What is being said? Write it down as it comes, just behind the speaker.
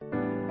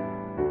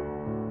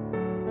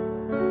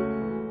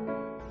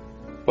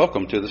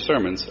Welcome to the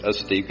sermons of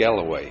Steve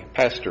Galloway,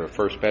 pastor of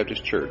First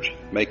Baptist Church,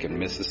 Macon,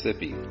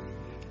 Mississippi.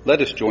 Let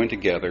us join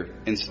together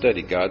and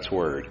study God's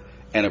Word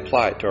and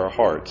apply it to our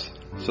hearts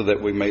so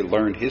that we may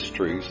learn His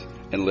truths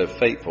and live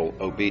faithful,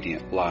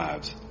 obedient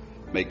lives.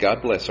 May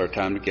God bless our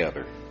time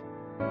together.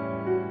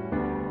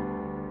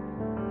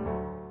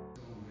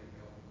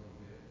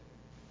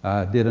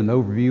 I did an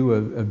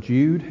overview of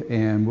Jude,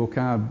 and we'll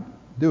kind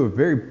of do a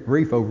very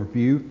brief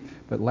overview.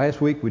 But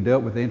last week we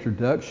dealt with the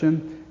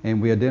introduction, and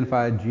we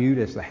identified Jude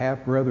as the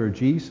half-brother of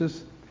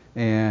Jesus.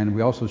 And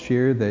we also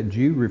shared that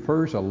Jude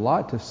refers a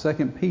lot to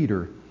 2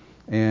 Peter.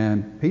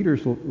 And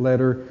Peter's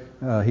letter,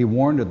 he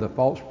warned of the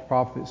false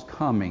prophets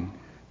coming.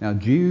 Now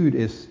Jude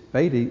is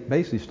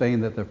basically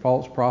saying that the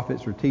false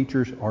prophets or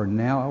teachers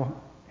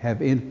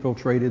have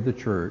infiltrated the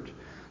church.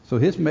 So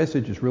his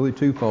message is really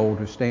twofold: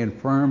 to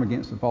stand firm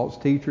against the false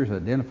teachers,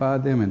 identify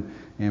them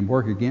and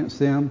work against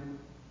them,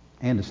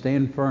 and to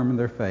stand firm in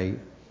their faith.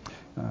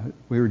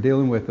 We were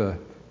dealing with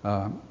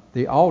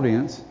the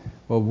audience.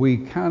 Well, we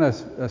kind of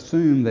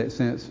assume that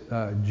since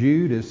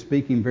Jude is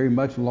speaking very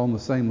much along the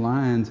same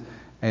lines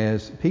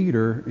as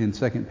Peter in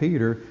 2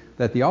 Peter,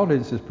 that the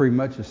audience is pretty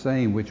much the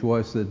same, which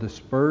was the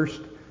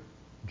dispersed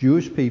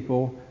Jewish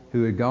people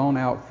who had gone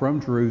out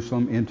from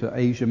Jerusalem into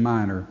Asia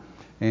Minor.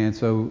 And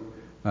so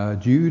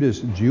Jude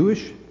is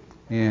Jewish,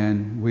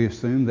 and we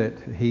assume that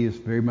he is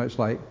very much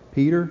like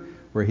Peter,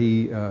 where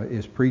he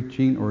is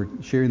preaching or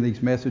sharing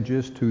these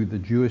messages to the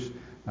Jewish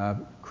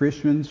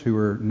Christians who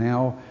are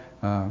now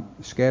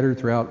scattered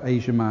throughout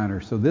Asia Minor.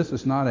 So this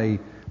is not a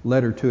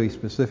letter to a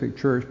specific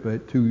church,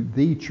 but to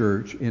the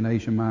church in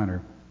Asia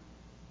Minor.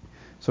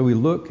 So we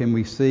look and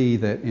we see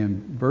that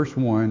in verse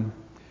 1,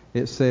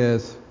 it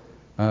says,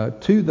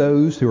 to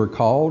those who are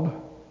called,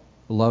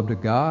 beloved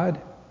of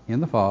God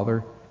and the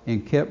Father,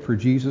 and kept for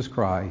Jesus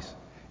Christ.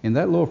 In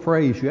that little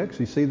phrase, you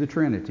actually see the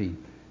Trinity.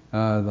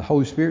 The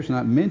Holy Spirit's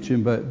not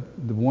mentioned,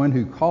 but the one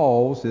who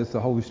calls is the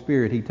Holy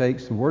Spirit. He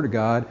takes the Word of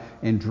God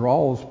and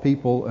draws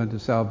people unto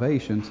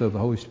salvation. So the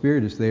Holy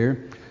Spirit is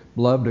there.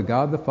 Beloved of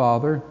God the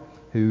Father,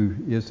 who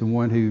is the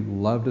one who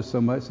loved us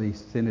so much that He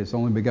sent His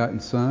only begotten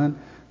Son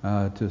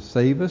to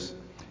save us,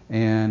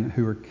 and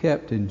who are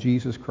kept in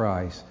Jesus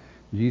Christ.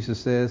 Jesus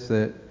says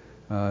that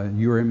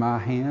you are in my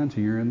hands,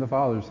 and you're in the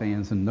Father's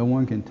hands, and no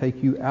one can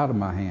take you out of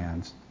my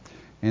hands.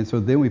 And so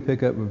then we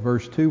pick up with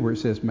verse 2 where it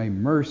says, may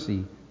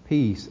mercy,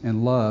 peace,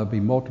 and love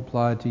be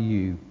multiplied to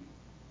you.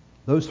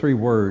 Those three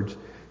words,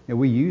 and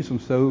we use them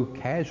so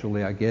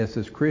casually, I guess,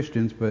 as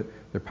Christians, but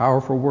they're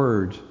powerful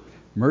words.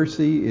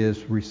 Mercy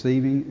is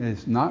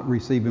not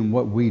receiving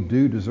what we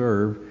do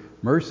deserve.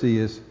 Mercy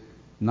is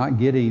not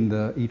getting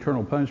the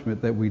eternal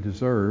punishment that we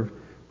deserve,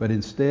 but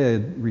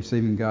instead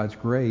receiving God's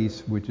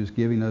grace, which is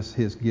giving us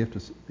His gift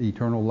of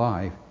eternal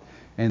life.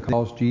 And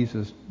because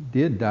Jesus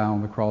did die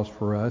on the cross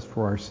for us,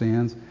 for our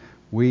sins,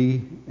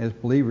 we as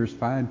believers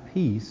find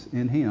peace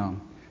in Him.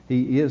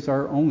 He is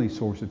our only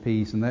source of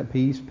peace, and that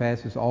peace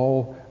passes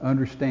all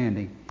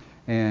understanding.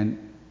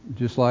 And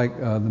just like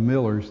the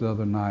Millers the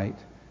other night,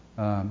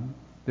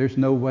 there's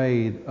no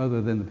way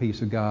other than the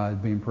peace of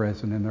God being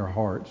present in their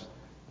hearts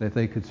that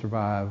they could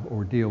survive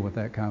or deal with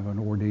that kind of an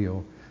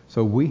ordeal.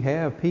 So we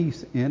have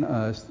peace in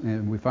us,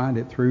 and we find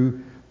it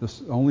through the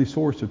only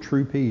source of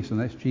true peace, and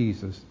that's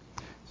Jesus.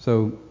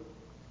 So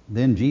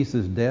then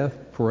Jesus' death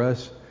for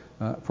us,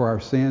 for our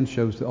sins,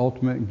 shows the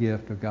ultimate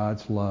gift of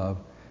God's love.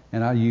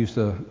 And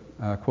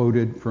I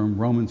quoted from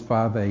Romans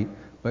 5:8,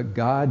 but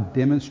God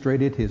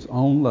demonstrated His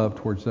own love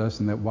towards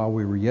us in that while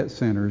we were yet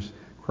sinners,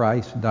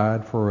 Christ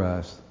died for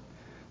us.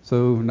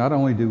 So not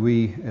only do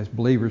we as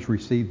believers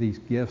receive these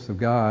gifts of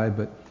God,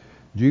 but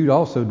Jude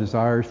also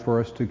desires for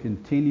us to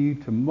continue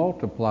to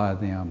multiply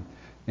them.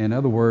 In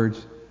other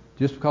words,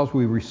 just because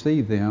we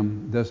receive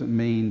them doesn't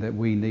mean that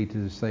we need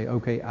to say,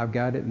 okay, I've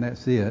got it and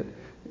that's it.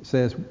 It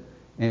says,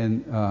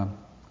 and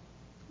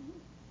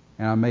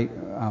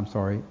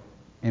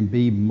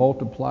be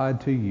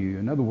multiplied to you.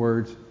 In other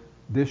words,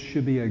 this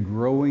should be a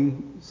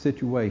growing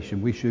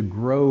situation. We should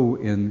grow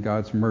in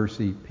God's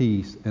mercy,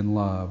 peace, and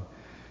love.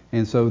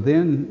 And so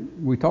then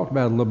we talked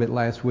about it a little bit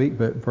last week,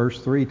 but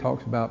verse 3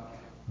 talks about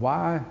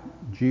why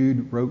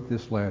Jude wrote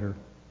this letter.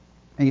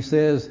 And he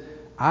says,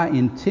 I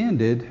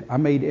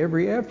made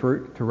every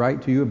effort to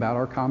write to you about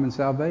our common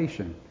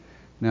salvation.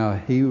 Now,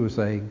 he was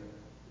a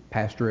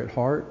pastor at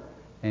heart,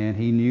 and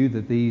he knew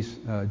that these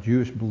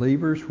Jewish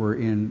believers were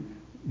in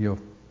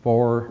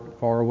far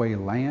away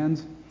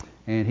lands,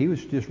 and he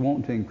was just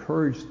wanting to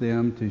encourage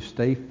them to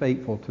stay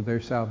faithful to their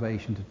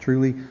salvation, to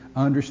truly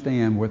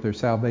understand what their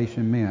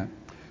salvation meant.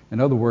 In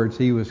other words,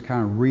 he was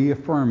kind of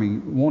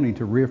wanting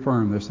to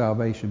reaffirm their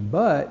salvation.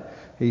 But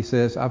he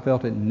says, I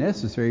felt it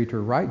necessary to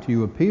write to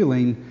you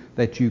appealing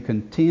that you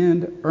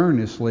contend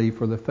earnestly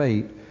for the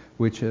faith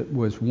which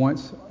was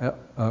once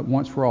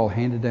for all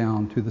handed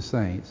down to the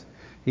saints.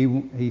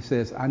 He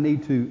says, I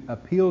need to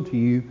appeal to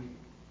you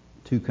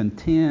to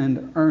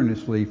contend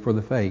earnestly for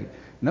the faith.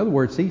 In other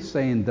words, he's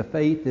saying the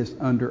faith is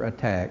under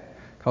attack.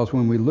 Because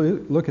when we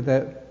look at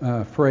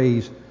that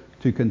phrase,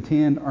 to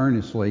contend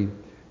earnestly,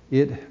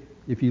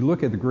 if you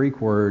look at the Greek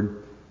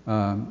word,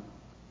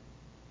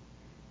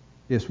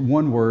 It's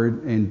one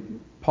word, and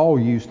Paul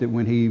used it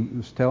when he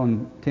was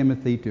telling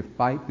Timothy to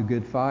fight the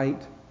good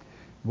fight.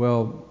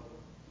 Well,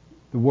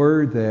 the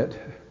word that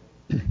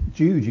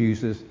Jude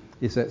uses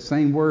is that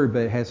same word,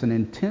 but it has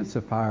an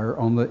intensifier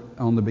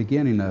on the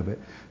beginning of it.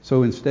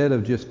 So instead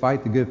of just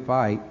fight the good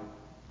fight,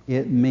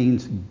 it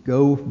means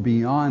go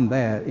beyond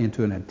that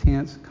into an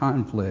intense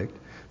conflict.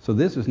 So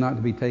this is not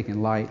to be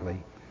taken lightly.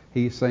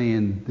 He's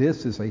saying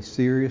this is a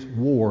serious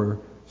war,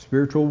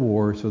 spiritual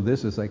war, so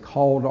this is a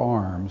call to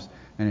arms,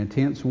 an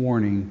intense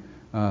warning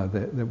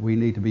that we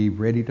need to be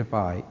ready to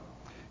fight.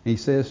 He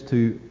says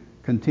to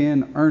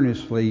contend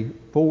earnestly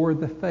for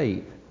the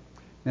faith.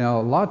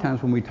 Now, a lot of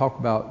times when we talk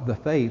about the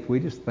faith,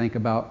 we just think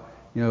about,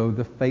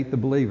 the faith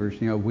of believers.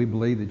 We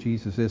believe that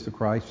Jesus is the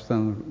Christ,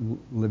 Son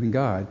of the living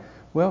God.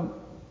 Well,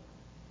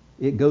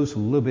 it goes a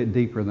little bit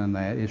deeper than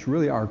that. It's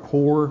really our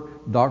core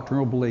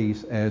doctrinal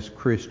beliefs as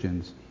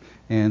Christians.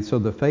 And so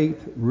the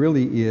faith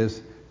really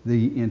is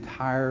the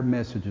entire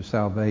message of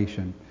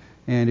salvation.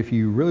 And if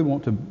you really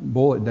want to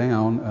boil it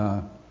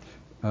down,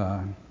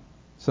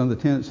 some of the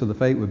tenets of the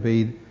faith would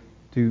be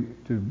to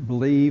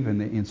believe in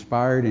the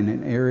inspired and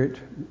inerrant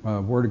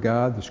Word of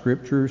God, the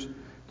Scriptures,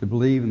 to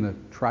believe in the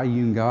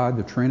triune God,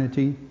 the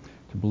Trinity,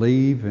 to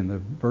believe in the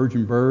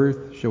virgin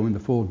birth, showing the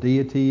full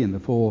deity and the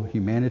full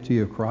humanity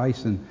of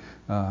Christ and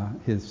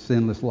His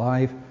sinless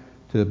life,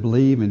 to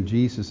believe in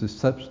Jesus'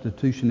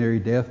 substitutionary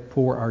death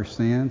for our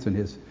sins and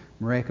His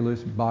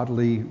miraculous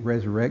bodily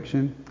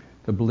resurrection,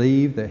 to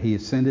believe that He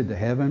ascended to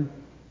heaven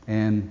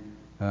and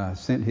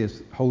sent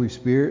His Holy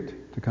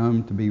Spirit to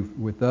come to be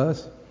with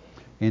us,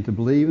 and to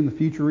believe in the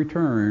future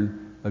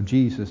return of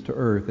Jesus to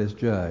earth as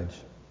judge.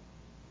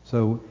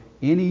 So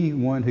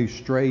anyone who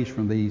strays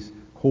from these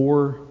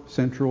core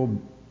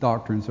central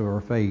doctrines of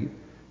our faith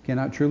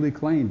cannot truly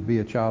claim to be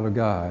a child of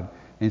God.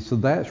 And so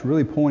that's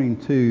really pointing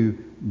to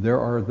there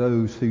are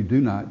those who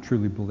do not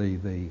truly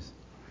believe these.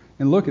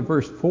 And look at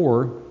verse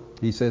 4.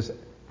 He says,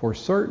 for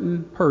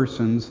certain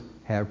persons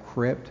have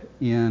crept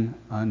in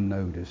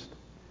unnoticed.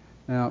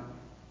 Now,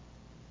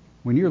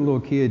 when you're a little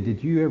kid,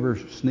 did you ever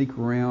sneak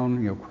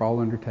around, crawl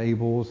under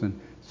tables and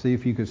see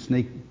if you could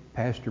sneak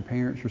past your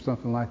parents or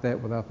something like that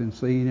without them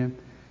seeing you?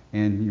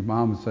 And your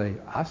mom would say,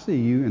 I see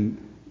you,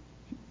 and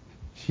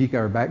she got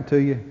her back to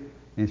you,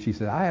 and she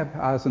said, I have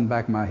eyes in the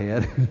back of my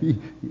head.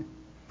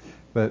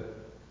 But,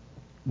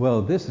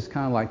 well, this is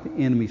kind of like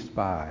the enemy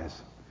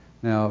spies.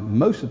 Now,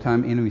 most of the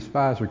time, enemy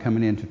spies are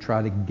coming in to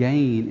try to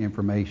gain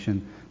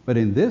information, but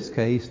in this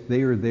case,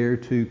 they are there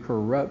to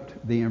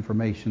corrupt the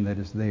information that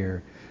is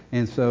there.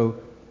 And so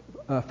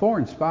a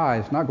foreign spy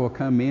is not going to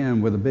come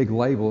in with a big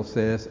label that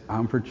says,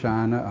 I'm from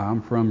China,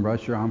 I'm from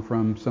Russia, I'm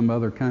from some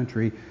other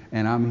country,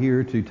 and I'm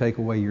here to take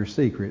away your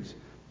secrets.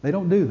 They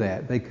don't do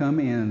that. They come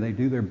in and they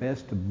do their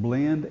best to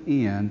blend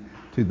in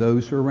to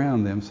those who are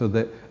around them so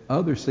that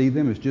others see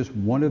them as just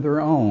one of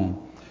their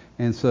own.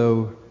 And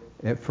so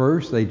at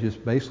first they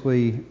just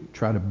basically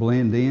try to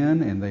blend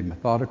in, and they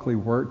methodically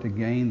work to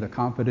gain the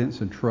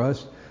confidence and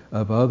trust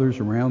of others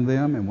around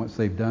them. And once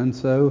they've done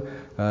so,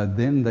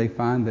 then they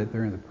find that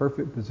they're in the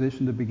perfect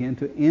position to begin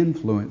to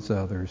influence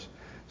others.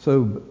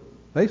 So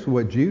basically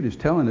what Jude is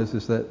telling us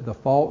is that the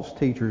false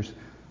teachers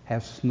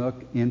have snuck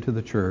into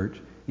the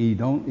church. You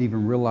don't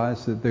even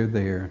realize that they're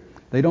there.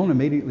 They don't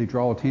immediately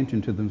draw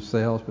attention to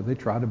themselves, but they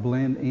try to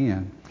blend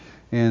in.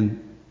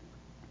 And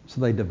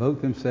so they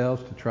devote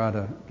themselves to try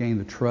to gain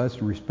the trust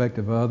and respect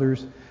of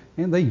others.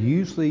 And they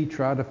usually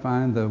try to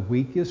find the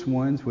weakest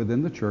ones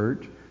within the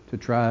church to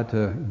try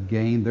to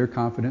gain their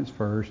confidence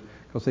first,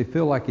 because they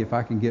feel like if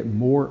I can get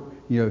more,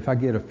 if I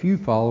get a few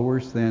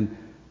followers, then,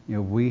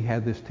 we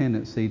have this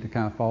tendency to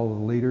kind of follow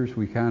the leaders.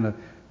 We kind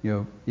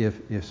of,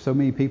 if so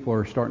many people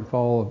are starting to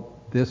follow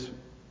this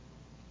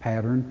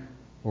pattern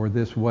or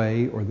this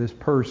way or this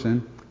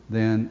person,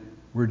 then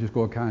we're just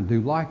going to kind of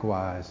do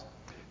likewise.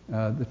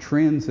 The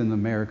trends in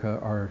America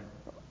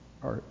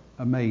are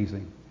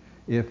amazing.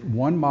 If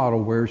one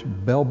model wears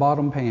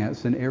bell-bottom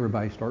pants, then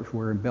everybody starts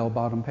wearing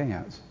bell-bottom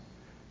pants.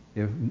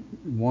 If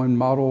one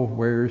model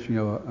wears,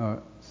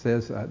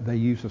 says they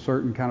use a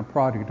certain kind of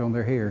product on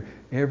their hair,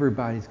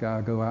 everybody's got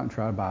to go out and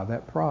try to buy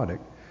that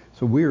product.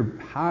 So we're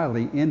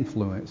highly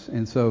influenced.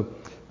 And so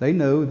they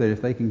know that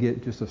if they can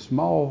get just a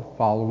small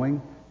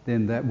following,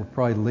 then that will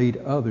probably lead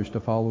others to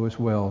follow as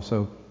well.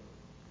 So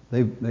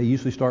they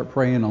usually start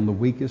preying on the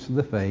weakest of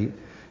the faith.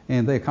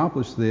 And they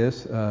accomplish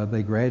this.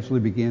 They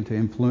gradually begin to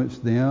influence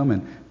them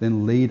and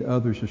then lead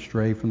others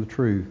astray from the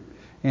truth.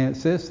 And it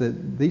says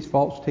that these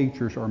false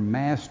teachers are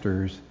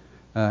masters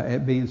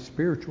at being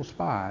spiritual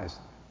spies.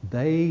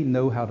 They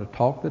know how to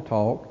talk the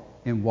talk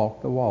and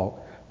walk the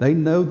walk. They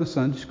know the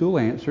Sunday school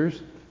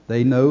answers.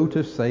 They know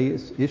to say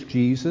it's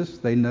Jesus.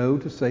 They know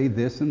to say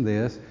this and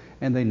this.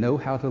 And they know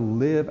how to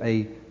live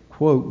a,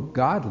 quote,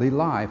 godly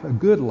life, a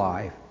good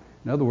life.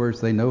 In other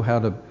words, they know how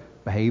to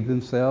behave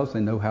themselves.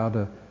 They know how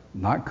to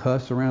not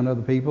cuss around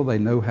other people. They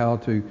know how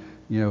to,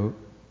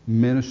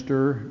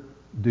 minister,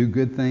 do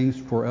good things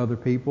for other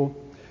people.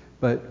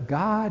 But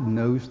God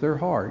knows their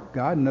heart.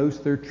 God knows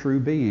their true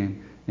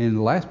being. And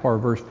the last part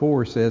of verse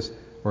 4 says,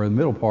 or the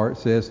middle part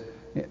says,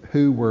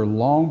 who were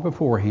long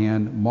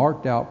beforehand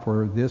marked out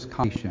for this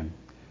condition.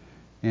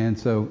 And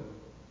so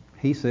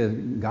he says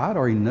God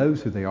already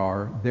knows who they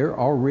are. They're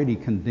already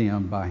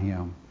condemned by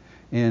him.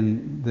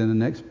 And then the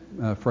next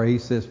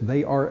phrase says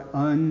they are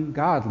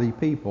ungodly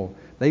people.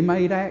 They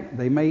may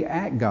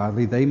act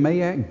godly, they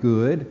may act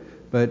good,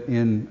 but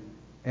in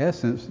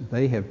essence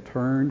they have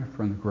turned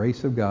from the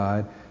grace of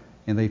God,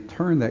 and they've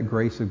turned that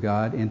grace of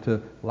God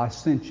into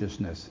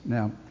licentiousness.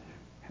 Now,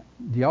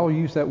 do y'all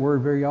use that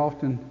word very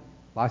often?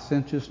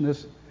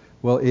 Licentiousness?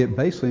 Well, it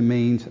basically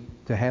means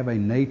to have a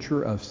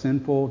nature of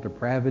sinful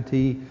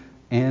depravity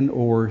and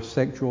or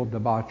sexual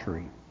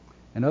debauchery.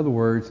 In other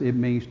words, it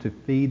means to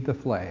feed the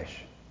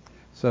flesh.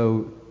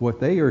 So what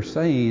they are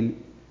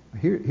saying,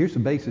 here's the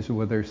basis of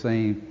what they're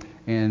saying,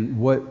 and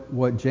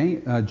what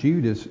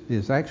Jude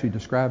is actually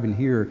describing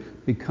here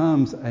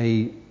becomes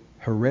a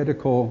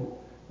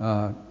heretical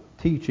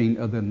teaching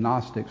of the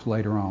Gnostics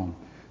later on.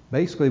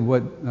 Basically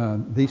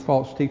what these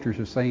false teachers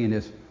are saying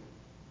is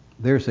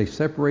there's a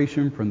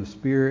separation from the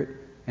spirit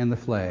and the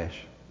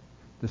flesh.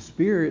 The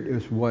spirit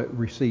is what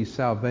receives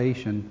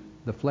salvation.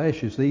 The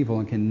flesh is evil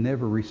and can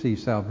never receive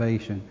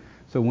salvation.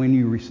 So when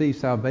you receive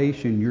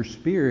salvation, your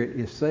spirit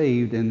is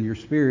saved, and your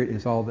spirit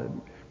is all that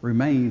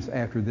remains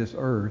after this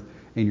earth,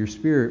 and your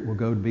spirit will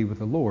go to be with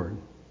the Lord.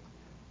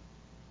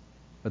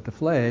 But the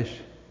flesh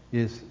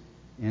is,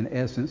 in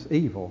essence,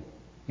 evil,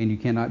 and you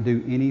cannot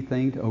do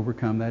anything to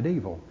overcome that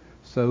evil.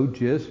 So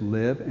just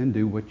live and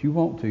do what you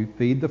want to.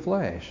 Feed the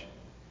flesh.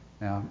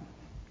 Now,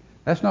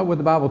 that's not what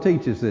the Bible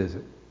teaches, is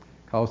it?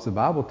 Because the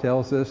Bible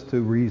tells us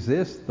to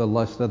resist the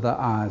lust of the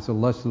eyes, the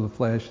lust of the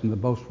flesh, and the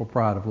boastful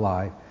pride of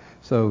life.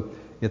 So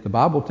if the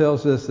Bible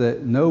tells us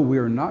that no, we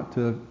are not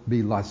to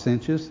be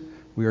licentious,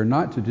 we are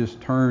not to just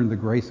turn the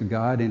grace of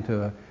God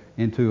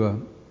into a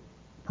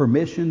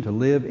permission to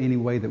live any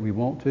way that we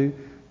want to.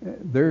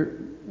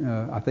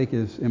 I think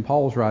is in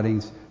Paul's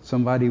writings,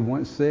 somebody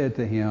once said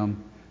to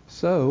him,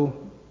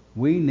 so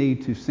we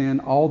need to sin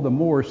all the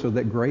more so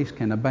that grace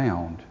can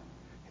abound.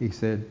 He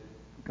said,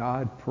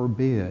 God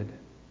forbid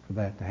for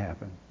that to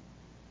happen.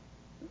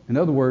 In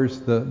other words,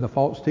 the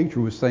false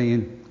teacher was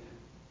saying,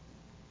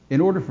 in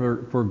order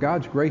for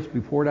God's grace to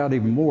be poured out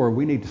even more,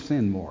 we need to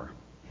sin more.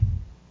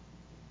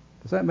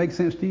 Does that make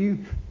sense to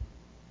you?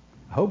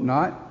 I hope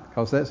not,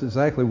 because that's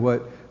exactly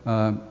what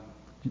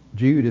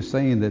Jude is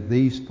saying that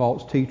these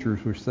false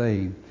teachers were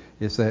saying,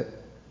 is that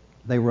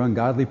they were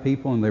ungodly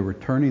people and they were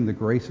turning the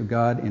grace of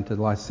God into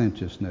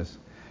licentiousness.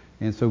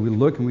 And so we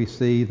look and we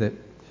see that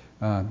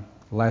the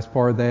last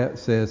part of that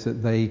says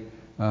that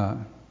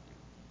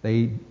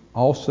they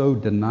also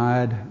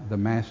denied the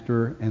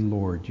Master and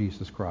Lord,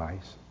 Jesus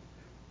Christ.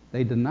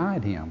 They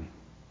denied him.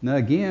 Now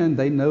again,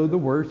 they know the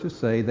words to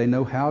say. They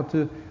know how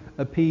to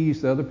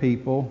appease other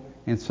people.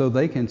 And so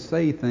they can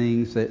say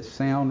things that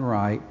sound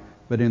right,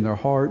 but in their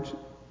hearts,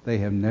 they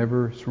have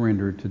never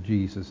surrendered to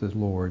Jesus as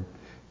Lord.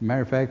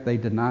 Matter of fact, they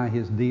deny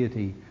his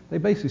deity. They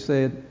basically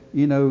said,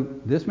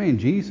 this man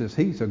Jesus,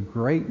 he's a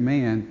great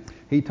man.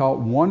 He taught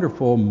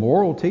wonderful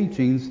moral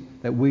teachings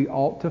that we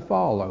ought to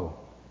follow.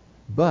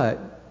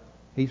 But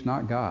he's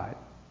not God.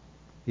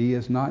 He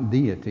is not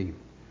deity.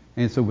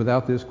 And so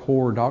without this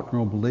core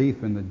doctrinal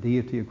belief in the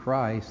deity of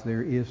Christ,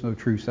 there is no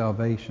true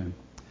salvation.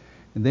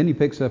 And then he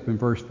picks up in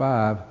verse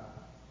 5,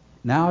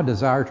 now I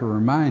desire to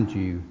remind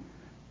you,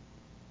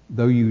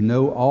 though you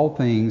know all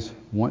things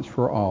once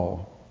for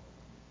all.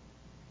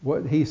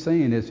 What he's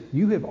saying is,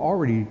 you have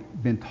already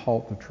been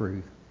taught the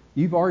truth.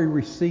 You've already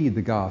received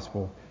the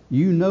gospel.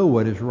 You know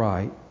what is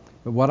right.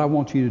 But what I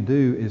want you to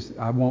do is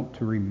I want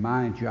to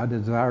remind you. I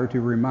desire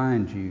to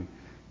remind you.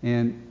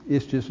 And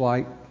it's just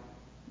like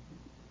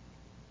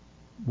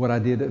what I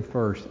did at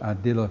first. I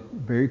did a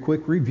very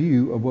quick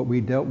review of what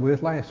we dealt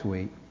with last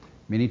week.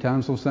 Many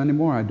times on Sunday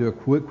morning, I do a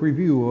quick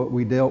review of what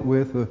we dealt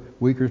with a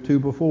week or two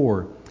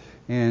before.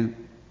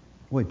 And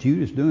what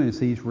Jude is doing is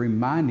he's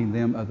reminding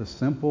them of the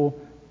simple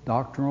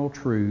doctrinal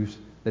truths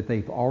that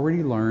they've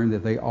already learned,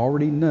 that they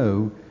already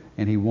know,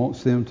 and he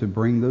wants them to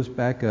bring those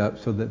back up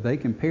so that they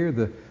compare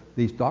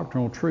these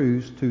doctrinal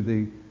truths to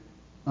the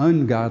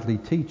ungodly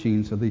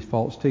teachings of these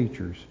false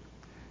teachers.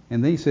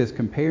 And then he says,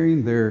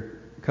 comparing their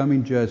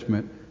coming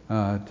judgment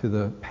to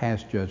the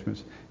past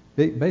judgments.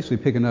 Basically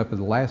picking up at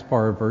the last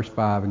part of verse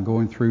 5 and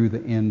going through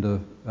the end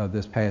of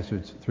this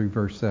passage through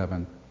verse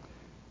 7.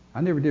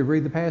 I never did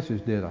read the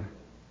passage, did I?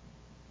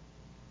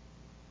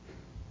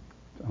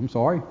 I'm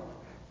sorry.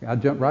 I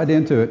jumped right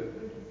into it.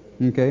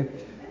 Okay.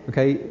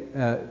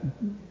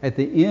 At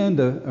the end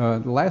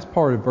of the last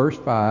part of verse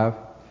 5,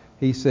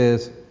 he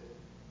says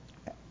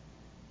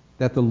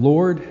that the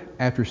Lord,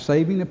 after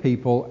saving the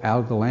people out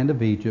of the land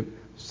of Egypt,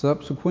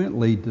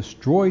 subsequently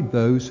destroyed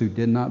those who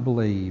did not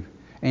believe,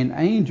 and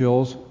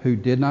angels who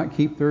did not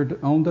keep their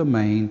own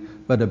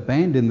domain, but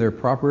abandoned their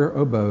proper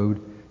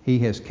abode, he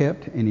has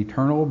kept in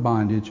eternal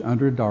bondage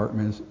under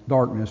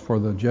darkness for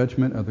the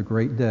judgment of the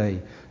great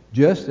day.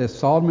 Just as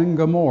Sodom and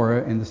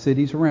Gomorrah and the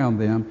cities around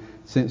them,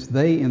 since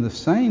they in the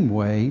same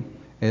way,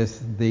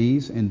 as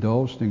these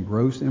indulged in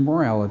gross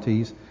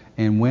immoralities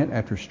and went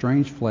after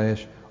strange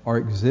flesh are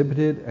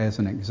exhibited as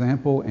an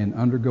example in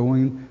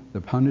undergoing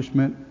the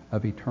punishment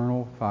of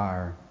eternal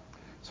fire.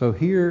 So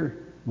here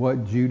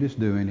what Jude is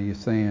doing, he is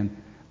saying,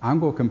 I'm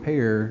going to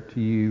compare to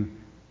you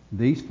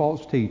these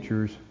false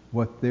teachers,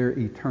 what their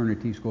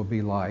eternity is going to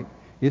be like.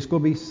 It's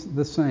going to be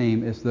the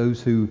same as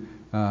those who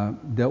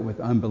dealt with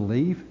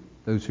unbelief,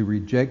 those who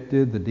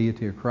rejected the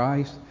deity of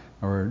Christ,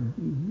 or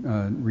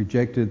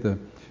rejected the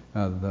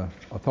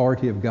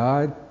authority of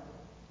God,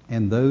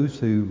 and those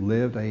who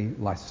lived a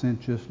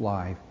licentious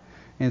life.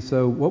 And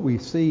so what we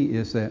see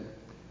is that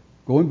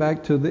going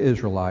back to the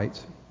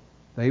Israelites,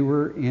 they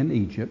were in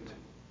Egypt.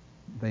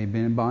 They'd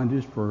been in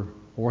bondage for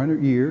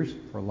 400 years,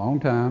 for a long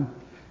time,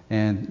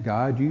 and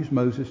God used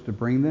Moses to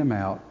bring them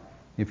out.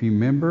 If you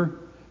remember,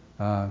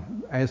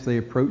 as they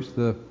approached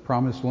the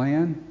promised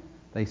land,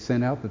 they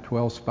sent out the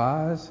 12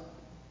 spies,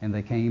 and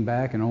they came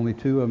back, and only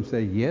 2 of them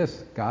said,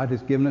 yes, God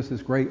has given us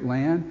this great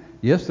land.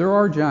 Yes, there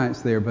are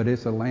giants there, but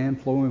it's a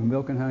land flowing with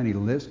milk and honey.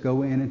 Let's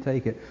go in and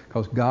take it,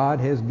 because God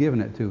has given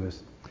it to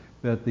us.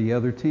 But the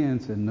other 10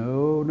 said,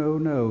 no, no,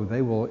 no.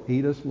 They will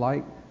eat us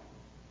like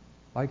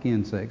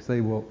insects.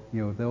 They will,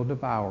 they'll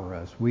devour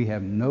us. We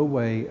have no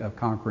way of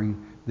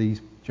conquering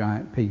these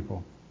giant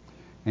people.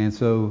 And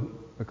so,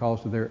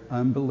 because of their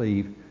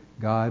unbelief,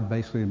 God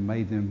basically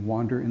made them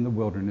wander in the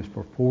wilderness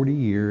for 40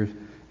 years,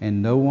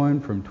 and no one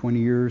from 20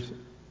 years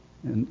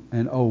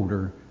and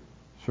older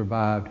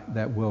survived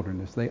that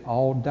wilderness. They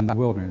all died in the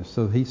wilderness.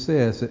 So he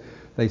says that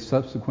they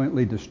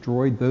subsequently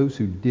destroyed those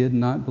who did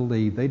not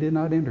believe. They did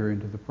not enter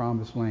into the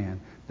promised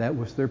land. That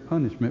was their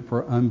punishment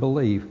for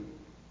unbelief.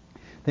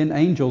 Then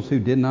angels who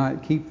did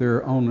not keep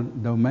their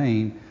own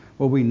domain.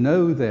 Well, we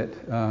know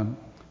that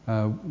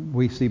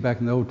we see back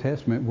in the Old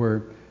Testament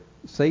where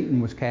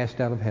Satan was cast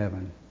out of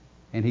heaven.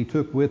 And he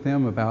took with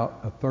him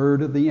about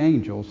 1/3 of the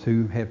angels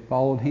who had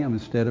followed him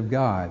instead of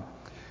God.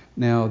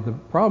 Now, the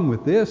problem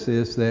with this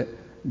is that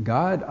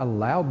God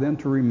allowed them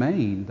to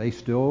remain. They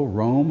still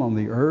roam on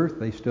the earth.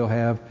 They still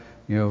have,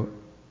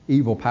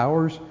 evil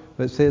powers.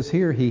 But it says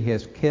here, he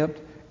has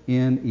kept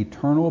in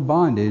eternal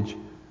bondage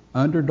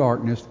under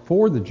darkness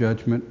for the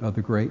judgment of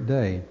the great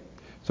day.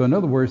 So in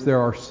other words,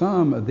 there are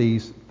some of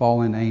these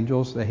fallen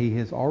angels that he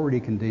has already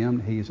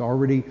condemned. He has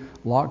already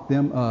locked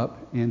them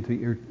up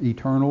into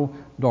eternal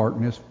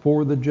darkness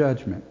for the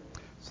judgment.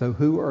 So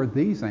who are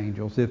these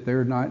angels if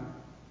they're not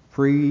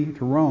free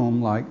to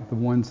roam like the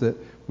ones that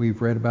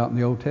we've read about in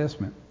the Old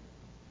Testament?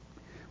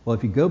 Well,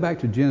 if you go back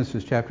to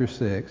Genesis chapter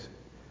 6,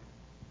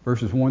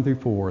 verses 1 through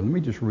 4, let me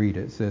just read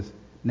it. It says,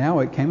 now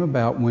it came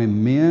about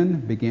when men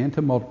began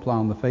to multiply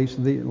on the face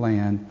of the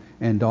land,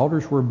 and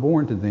daughters were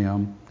born to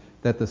them,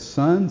 that the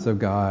sons of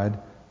God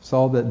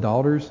saw that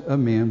daughters of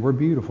men were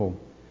beautiful,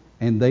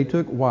 and they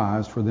took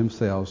wives for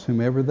themselves,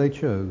 whomever they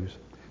chose.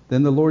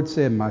 Then the Lord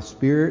said, my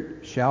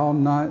spirit shall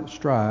not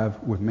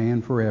strive with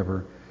man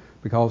forever,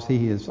 because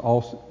he is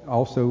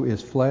also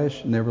is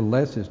flesh.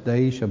 Nevertheless, his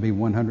days shall be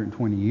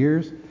 120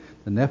 years.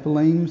 The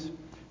Nephilims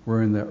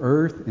were in the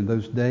earth in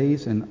those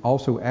days, and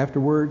also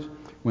afterwards,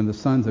 when the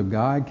sons of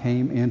God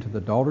came into the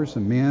daughters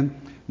of men,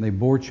 and they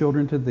bore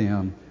children to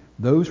them.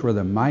 Those were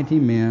the mighty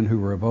men who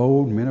were of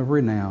old, men of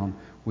renown.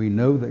 We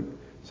know that.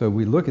 So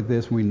we look at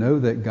this, and we know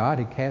that God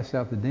had cast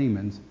out the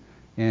demons,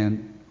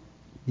 and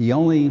the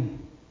only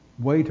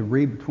way to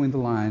read between the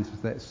lines is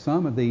that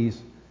some of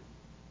these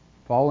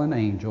fallen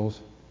angels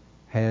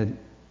had,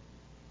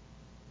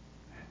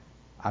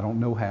 I don't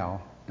know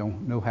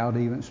how to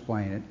even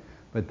explain it,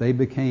 but they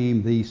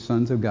became these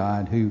sons of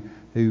God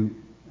who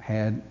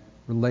had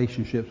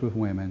relationships with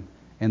women,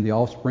 and the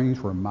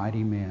offsprings were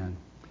mighty men.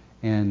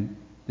 And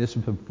this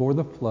is before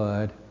the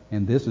flood,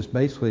 and this is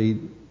basically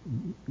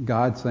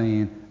God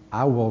saying,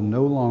 I will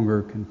no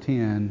longer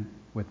contend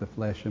with the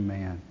flesh of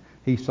man.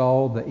 He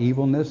saw the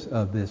evilness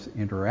of this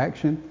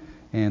interaction,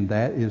 and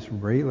that is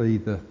really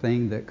the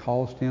thing that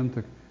caused him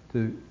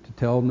to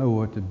tell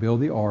Noah to build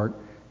the ark,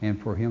 and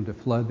for him to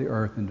flood the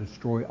earth and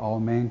destroy all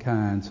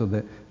mankind, so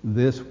that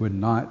this would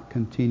not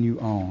continue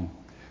on.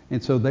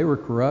 And so they were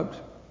corrupt,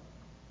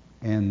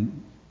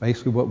 and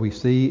basically what we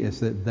see is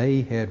that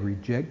they had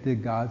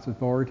rejected God's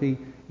authority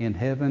in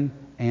heaven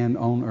and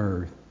on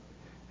earth.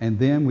 And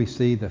then we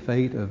see the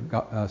fate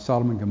of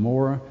Sodom and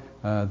Gomorrah.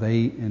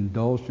 They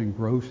indulged in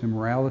gross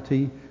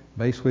immorality.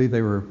 Basically,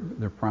 their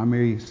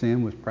primary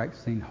sin was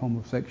practicing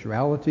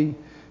homosexuality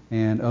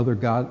and other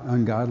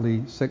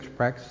ungodly sex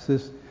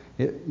practices.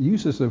 It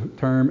uses the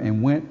term,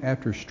 and went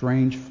after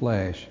strange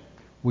flesh.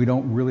 We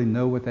don't really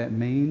know what that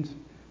means.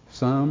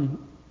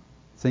 Some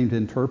seem to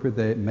interpret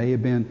that it may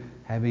have been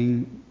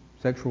having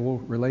sexual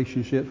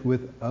relationships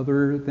with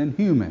other than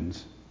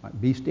humans, like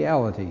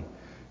bestiality.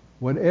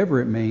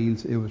 Whatever it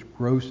means, it was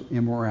gross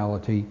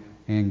immorality,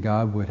 and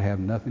God would have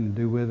nothing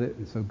to do with it,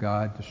 and so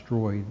God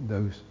destroyed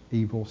those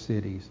evil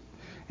cities.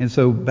 And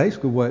so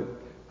basically what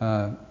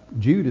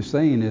Jude is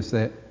saying is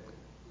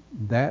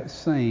that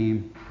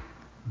same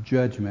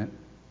judgment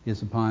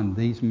is upon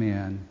these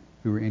men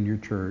who are in your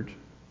church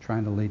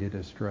trying to lead it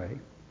astray.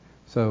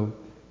 So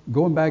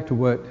going back to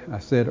what I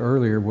said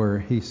earlier where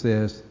he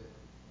says,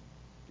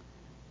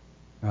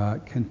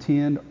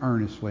 contend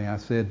earnestly. I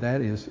said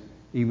that is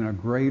even a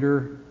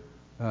greater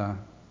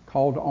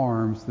call to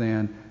arms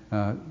than,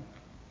 let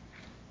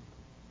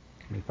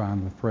me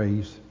find the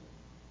phrase,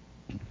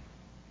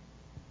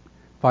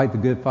 fight the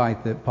good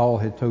fight that Paul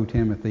had told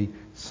Timothy.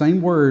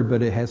 Same word,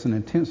 but it has an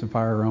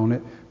intensifier on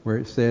it where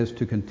it says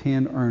to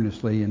contend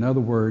earnestly. In other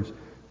words,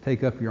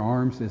 take up your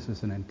arms. This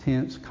is an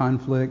intense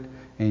conflict,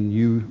 and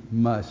you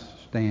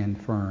must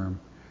stand firm.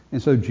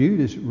 And so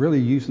Jude is really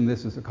using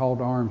this as a call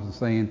to arms and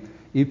saying,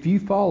 if you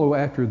follow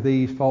after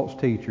these false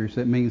teachers,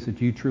 that means that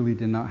you truly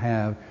did not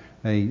have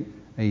a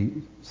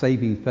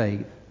saving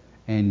faith,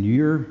 and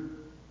your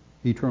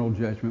eternal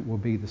judgment will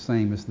be the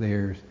same as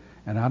theirs.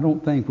 And I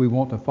don't think we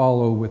want to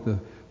follow with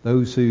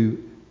those who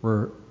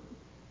were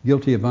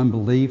guilty of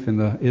unbelief in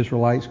the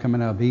Israelites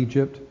coming out of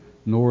Egypt,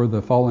 nor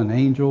the fallen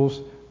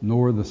angels,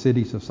 nor the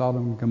cities of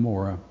Sodom and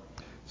Gomorrah.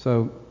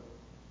 So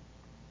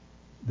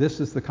this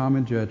is the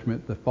common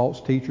judgment. The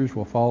false teachers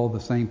will follow the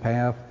same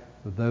path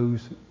of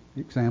those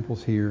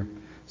examples here.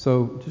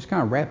 So just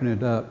kind of wrapping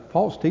it up,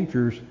 false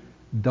teachers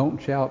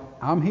don't shout,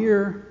 I'm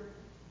here,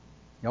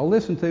 y'all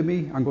listen to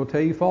me, I'm going to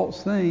tell you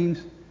false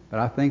things, but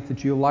I think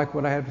that you'll like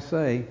what I have to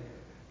say.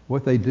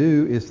 What they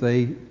do is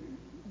they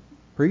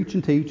preach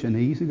and teach an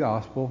easy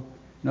gospel.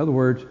 In other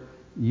words,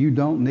 you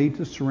don't need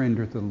to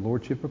surrender to the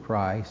Lordship of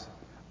Christ.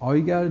 All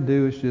you got to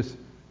do is just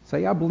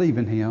say, I believe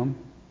in Him,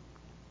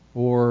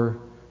 or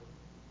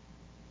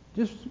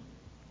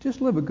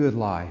just live a good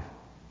life.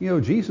 You know,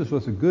 Jesus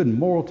was a good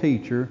moral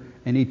teacher,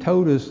 and He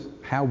told us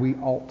how we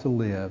ought to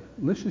live.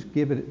 Let's just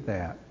give it at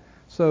that.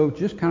 So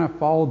just kind of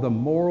follow the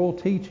moral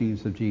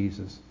teachings of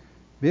Jesus.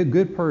 Be a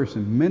good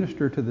person.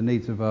 Minister to the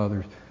needs of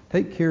others.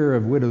 Take care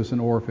of widows and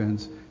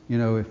orphans. You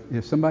know,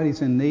 if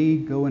somebody's in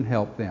need, go and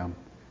help them.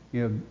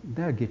 You know,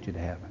 that'll get you to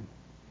heaven.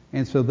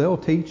 And so they'll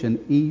teach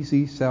an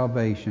easy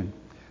salvation.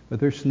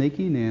 But they're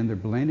sneaking in, they're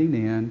blending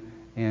in,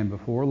 and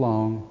before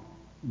long,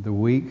 the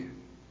weak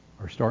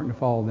are starting to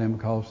follow them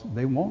because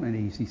they want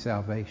an easy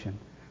salvation.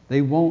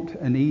 They want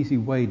an easy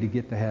way to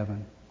get to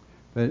heaven.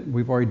 But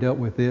we've already dealt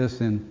with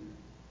this in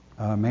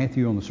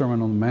Matthew on the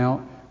Sermon on the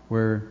Mount,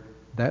 where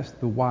that's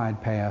the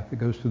wide path that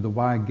goes through the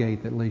wide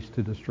gate that leads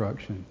to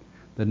destruction.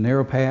 The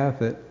narrow path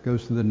that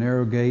goes through the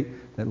narrow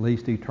gate that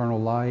leads to eternal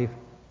life,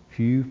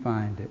 few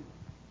find it.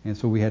 And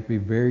so we have to be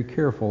very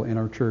careful in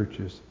our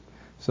churches.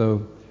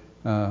 So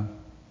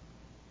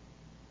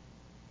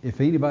if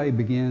anybody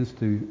begins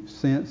to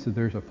sense that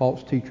there's a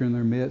false teacher in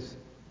their midst,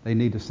 they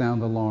need to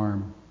sound the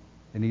alarm.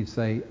 They need to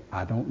say,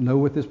 I don't know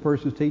what this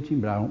person's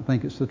teaching, but I don't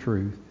think it's the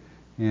truth.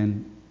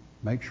 And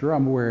make sure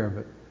I'm aware of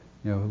it.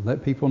 You know,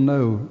 let people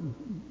know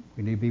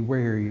we need to be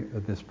wary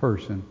of this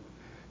person.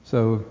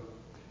 So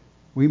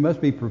we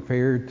must be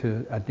prepared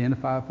to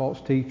identify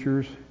false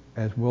teachers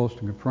as well as to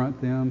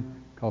confront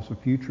them, because the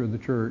future of the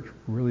church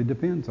really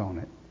depends on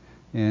it.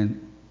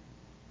 And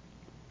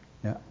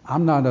yeah,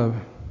 I'm not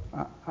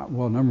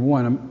well, number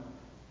one,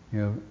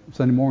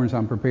 Sunday mornings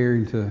I'm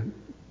preparing to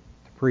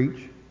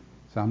preach,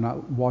 so I'm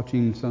not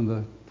watching some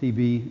of the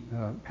TV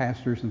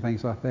pastors and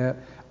things like that.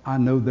 I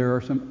know there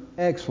are some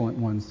excellent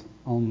ones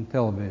on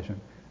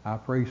television. I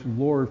praise the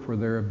Lord for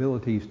their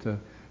abilities to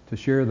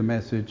share the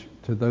message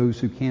to those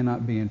who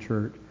cannot be in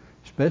church,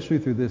 especially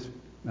through this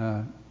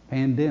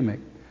pandemic.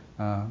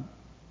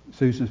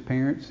 Susan's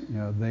parents,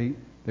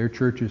 their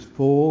church is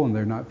full, and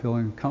they're not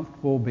feeling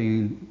comfortable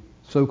being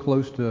so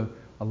close to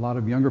a lot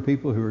of younger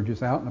people who are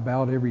just out and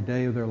about every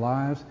day of their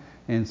lives.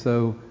 And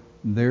so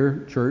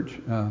their church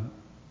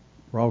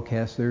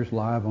broadcasts theirs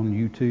live on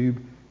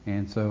YouTube.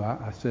 And so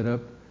I set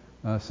up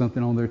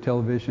something on their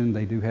television.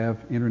 They do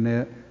have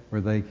internet where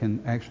they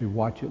can actually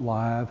watch it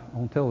live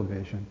on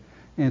television.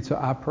 And so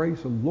I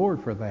praise the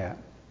Lord for that.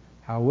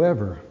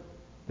 However,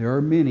 there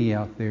are many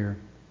out there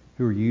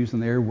who are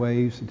using the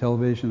airwaves, the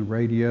television, the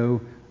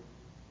radio,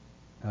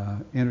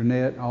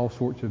 internet, all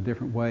sorts of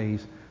different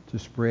ways to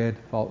spread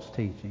false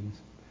teachings.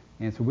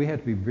 And so we have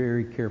to be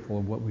very careful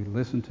of what we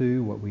listen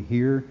to, what we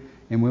hear.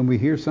 And when we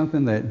hear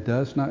something that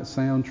does not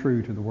sound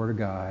true to the Word of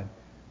God,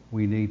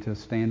 we need to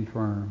stand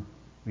firm.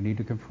 We need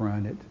to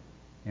confront it.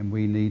 And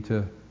we need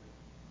to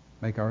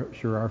make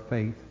sure our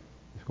faith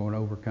is going to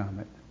overcome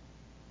it.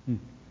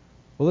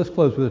 Well, let's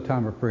close with a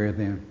time of prayer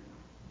then.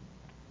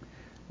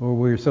 Lord,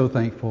 we're so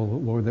thankful,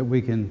 Lord, that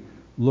we can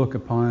look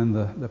upon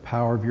the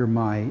power of your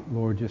might,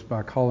 Lord, just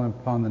by calling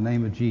upon the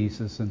name of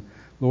Jesus. And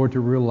Lord,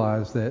 to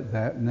realize that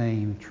that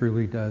name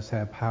truly does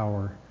have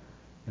power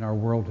in our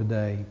world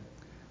today.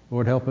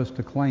 Lord, help us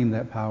to claim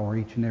that power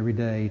each and every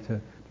day,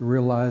 to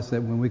realize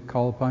that when we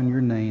call upon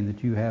your name,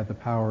 that you have the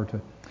power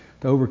to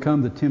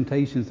overcome the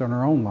temptations in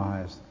our own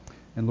lives.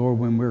 And Lord,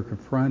 when we're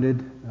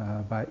confronted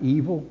by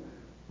evil,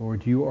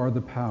 Lord, you are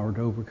the power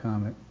to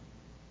overcome it.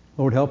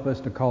 Lord, help us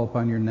to call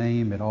upon your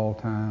name at all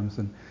times.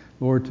 And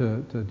Lord,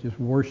 to just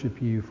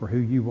worship you for who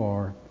you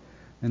are.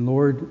 And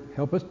Lord,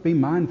 help us be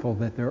mindful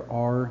that there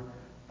are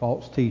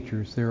false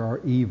teachers. There are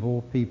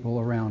evil people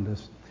around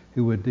us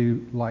who would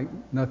do like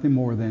nothing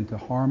more than to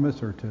harm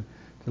us or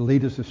to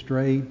lead us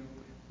astray.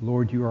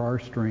 Lord, you are our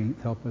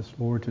strength. Help us,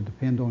 Lord, to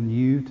depend on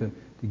you, to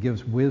give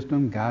us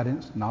wisdom,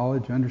 guidance,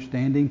 knowledge,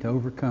 understanding to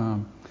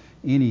overcome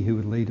any who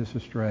would lead us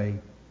astray.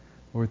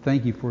 Lord,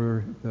 thank you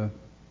for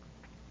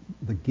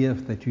the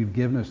gift that you've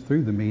given us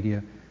through the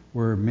media,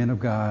 where men of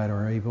God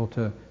are able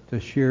to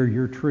share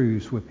your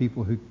truths with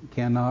people who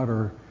cannot,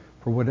 or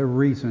for whatever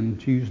reason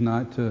choose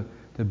not to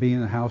be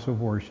in the house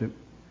of worship.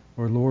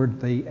 Or Lord,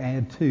 they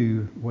add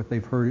to what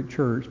they've heard at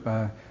church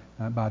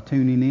by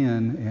tuning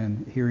in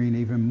and hearing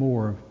even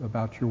more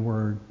about your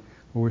word.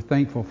 Lord, we're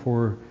thankful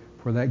for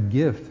that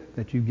gift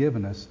that you've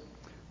given us.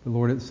 But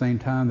Lord, at the same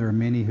time, there are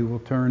many who will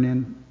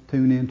tune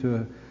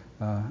into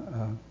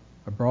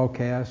a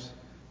broadcast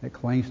that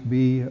claims to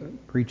be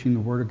preaching the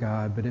Word of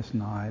God, but it's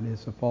not.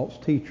 It's a false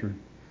teacher.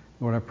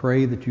 Lord, I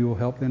pray that you will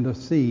help them to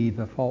see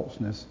the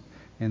falseness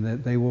and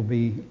that they will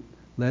be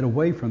led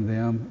away from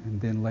them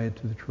and then led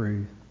to the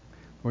truth.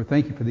 Lord,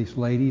 thank you for these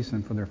ladies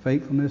and for their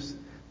faithfulness.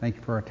 Thank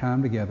you for our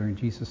time together. In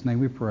Jesus' name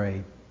we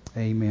pray.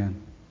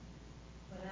 Amen.